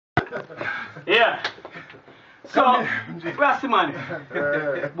Yeah. So, Rasty man.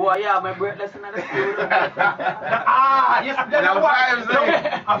 Boy, yeah, my breathless in the studio. Yes, that's a vibe thing.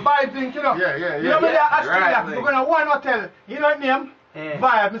 A vibe thing, you know. Yeah. You know, me that Australia, we're going to one hotel. You know what name?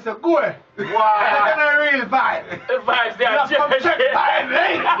 Vibe, Mr. Go. Wow. That's a real vibe. The vibes there are check vibe,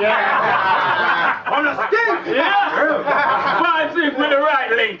 link. Yeah. Understand? Yeah. Vibes in with the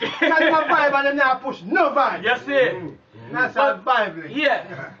right link. That's my vibe and then now push no vibe. Yes, sir. That's a vibe link.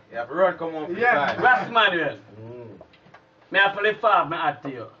 Yeah. Yeah, run come on. Yeah. Rasty Emmanuel. Me have to lift off my hat to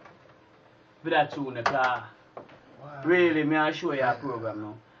you. With that tune, because really, me I show you a program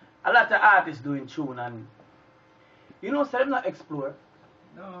now. A lot of artists doing tune and you know, so them not explore.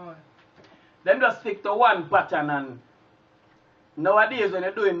 No. Them just stick to one pattern and nowadays when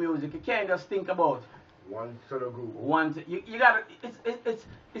you're doing music, you can't just think about One sort of group. you got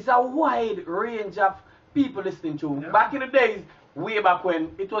it's a wide range of people listening to. Yeah. Back in the days, way back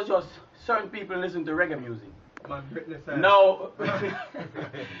when it was just certain people listening to reggae music. No,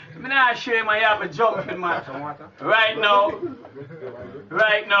 I'm not sure I have a jumping man. Right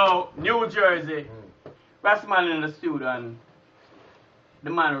now, New Jersey, Rasty man in the studio and the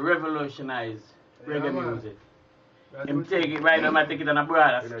man revolutionized reggae music. Him take it right now, I take it on a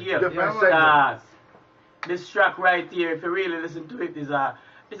broader scale. Because this track right here, if you really listen to it, is a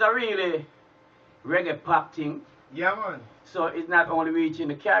really reggae pop thing. Yeah, man. So it's not only reaching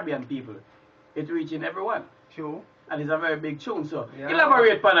the Caribbean people, it's reaching everyone. True. And it's a very big tune, so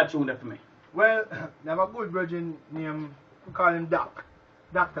elaborate upon that tune there for me. Well, I have a good brother named, we call him Doc.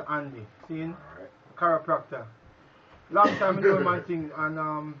 Dr. Andy. See him? Chiropractor. Long time I doing my thing, and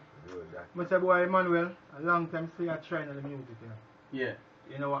I say, boy, Emmanuel, a long time see I trying on the music, you know. Yeah.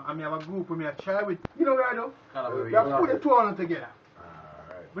 You know, I have a group with me, I try with, you know what I do? Collaborate. You have to put the two on together.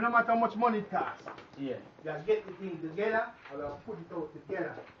 But no matter how much money it costs. Yeah. You get the thing together, or you put it out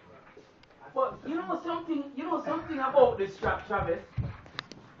together. But you know something about this track, Travis?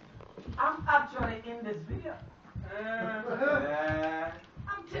 I'm actually in this video.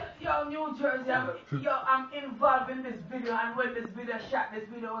 Yo, New Jersey, I'm involved in this video, and when this video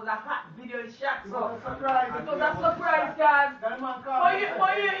was a hot video shot, so surprise. It was a surprise, guys. But you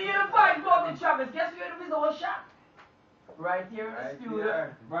find about the Travis, guess where the video was shot? Right here in the studio.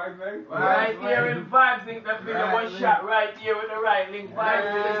 Right here in Vibes Inc. The video was shot right here with the right link.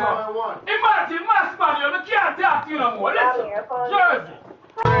 Vibes Inc. Imagine, Mass Man, you can't talk to you no more. Listen, Jersey.